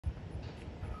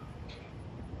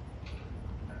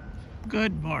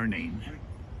Good morning.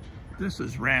 This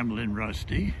is Ramblin'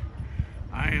 Rusty.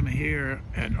 I am here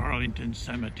at Arlington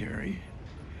Cemetery,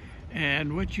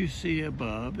 and what you see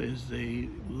above is the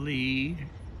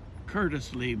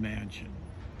Curtis Lee Mansion.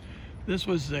 This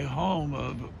was the home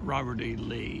of Robert E.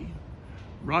 Lee.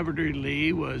 Robert E.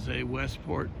 Lee was a West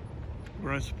Point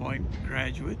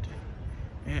graduate,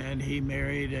 and he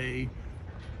married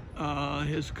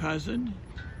his cousin,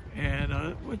 and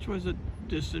which was a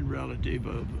distant relative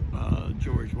of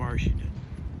George Washington.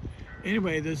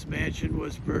 Anyway, this mansion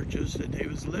was purchased and he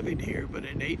was living here, but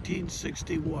in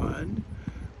 1861,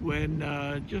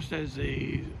 when just as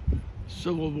the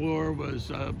Civil War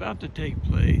was about to take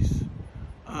place,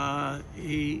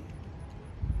 he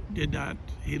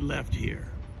left here.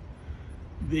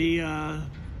 The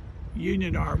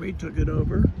Union Army took it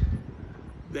over.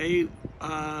 They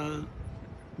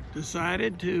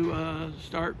decided to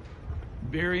start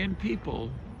burying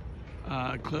people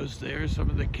close there, some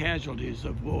of the casualties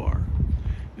of war.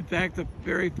 In fact, the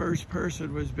very first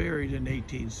person was buried in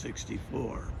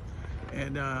 1864,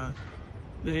 and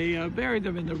they buried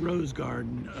them in the rose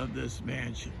garden of this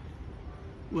mansion.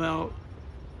 Well,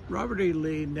 Robert E.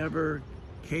 Lee never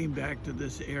came back to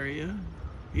this area.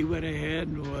 He went ahead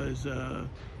and was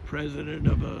president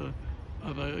of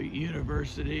a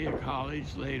university, a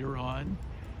college later on.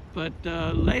 But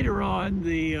later on,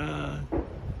 the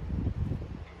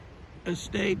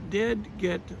estate did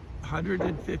get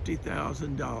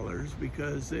 $150,000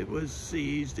 because it was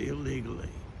seized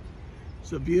illegally.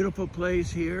 It's a beautiful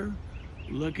place here.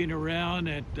 Looking around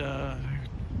at,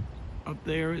 up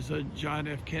there is a John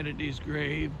F. Kennedy's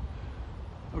grave.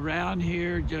 Around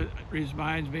here just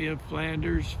reminds me of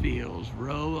Flanders Fields,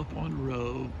 row upon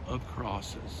row of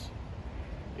crosses.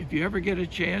 If you ever get a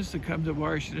chance to come to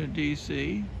Washington,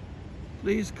 D.C.,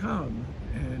 please come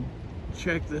and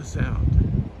check this out.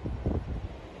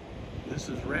 This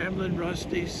is Ramblin'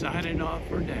 Rusty signing off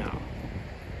for now.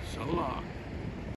 So long.